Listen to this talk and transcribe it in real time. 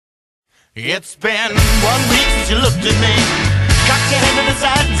It's been 1 week since you looked at me, cocked your head to the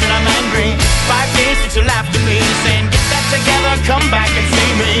side and said I'm angry. 5 days since you laughed at me, saying get that together, come back and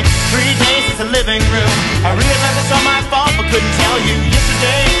see me. 3 days since the living room, I realized it's all my fault but couldn't tell you.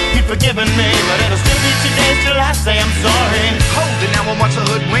 Yesterday you'd forgiven me, but it'll still be 2 days till I say I'm sorry. Hold it now and watch the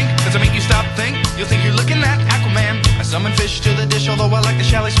hoodwink. Does it make you stop think? You'll think you're looking at Aquaman. I summon fish to the dish, although I like the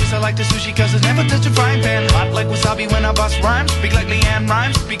chalet Swiss, I like the sushi cause it's never touch a frying pan. Hot like wasabi when I bust rhymes, speak like Leanne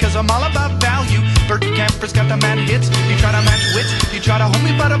rhymes because I'm all about value. Bert Camper's got the mad hits, you try to match wits, you try to hold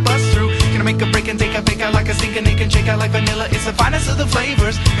me but I bust through. Gonna make a break and take a fake out like a stinking ache and shake out like vanilla. It's the finest of the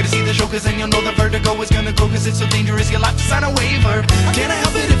flavors. Gonna see the show cause then you'll know the vertigo is gonna go cause it's so dangerous you'll have to sign a waiver. Can't I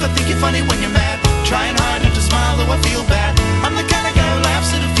help it if I think you're funny when you're mad? Trying hard not to smile though I feel bad. I'm the kind of guy who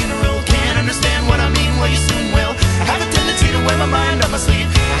laughs at a funeral. Can't understand what I mean, well you soon will. I have a tendency to wear my mind on my sleeve.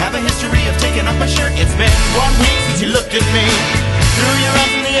 I have a history of taking off my shirt. It's been 1 week since you looked at me, threw your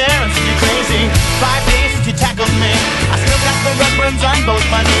arms in the air and said you're crazy. 5 days since you tackled me, I still got the red burns on both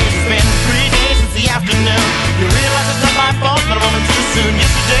my knees. It's been 3 days since the afternoon, you realize it's not my fault but a moment too soon.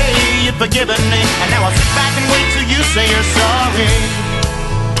 Yesterday you'd forgiven me, and now I'll sit back and wait till you say you're sorry.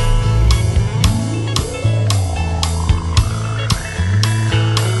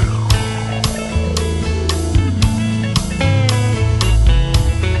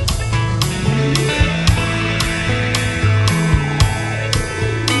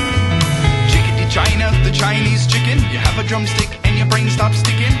 Chinese chicken, you have a drumstick and your brain stops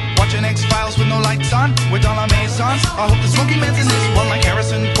sticking. Watching X-Files with no lights on, with all our maisons. I hope the smoky man's in this one like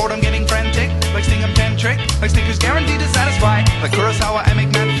Harrison Ford. I'm getting frantic, like Sting I'm tantric, like stickers guaranteed to satisfy. Like Kurosawa, I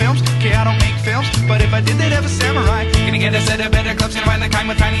make mad films. Okay, I don't make films, but if I did, they'd have a samurai. Gonna get a set of better clubs, gonna find the kind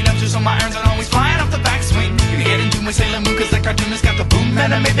with tiny nubs, so my irons are always flying off the backswing. Gonna get into my Sailor Moon, cause that cartoonist got the boom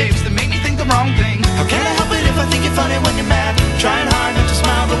anime babes that make me think the wrong thing. How can I help it if I think you're funny when you're mad? Trying hard not to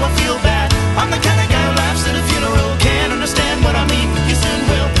smile, though I feel bad. I'm the kind of guy who laughs at a funeral. Can't understand what I mean, you soon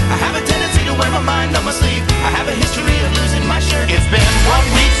will. I have a tendency to wear my mind on my sleeve. I have a history of losing my shirt. It's been 1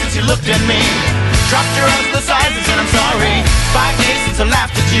 week since you looked at me, dropped your arms to the sides and said I'm sorry. 5 days since I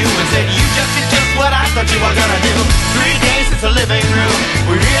laughed at you and said you just did just what I thought you were gonna do. 3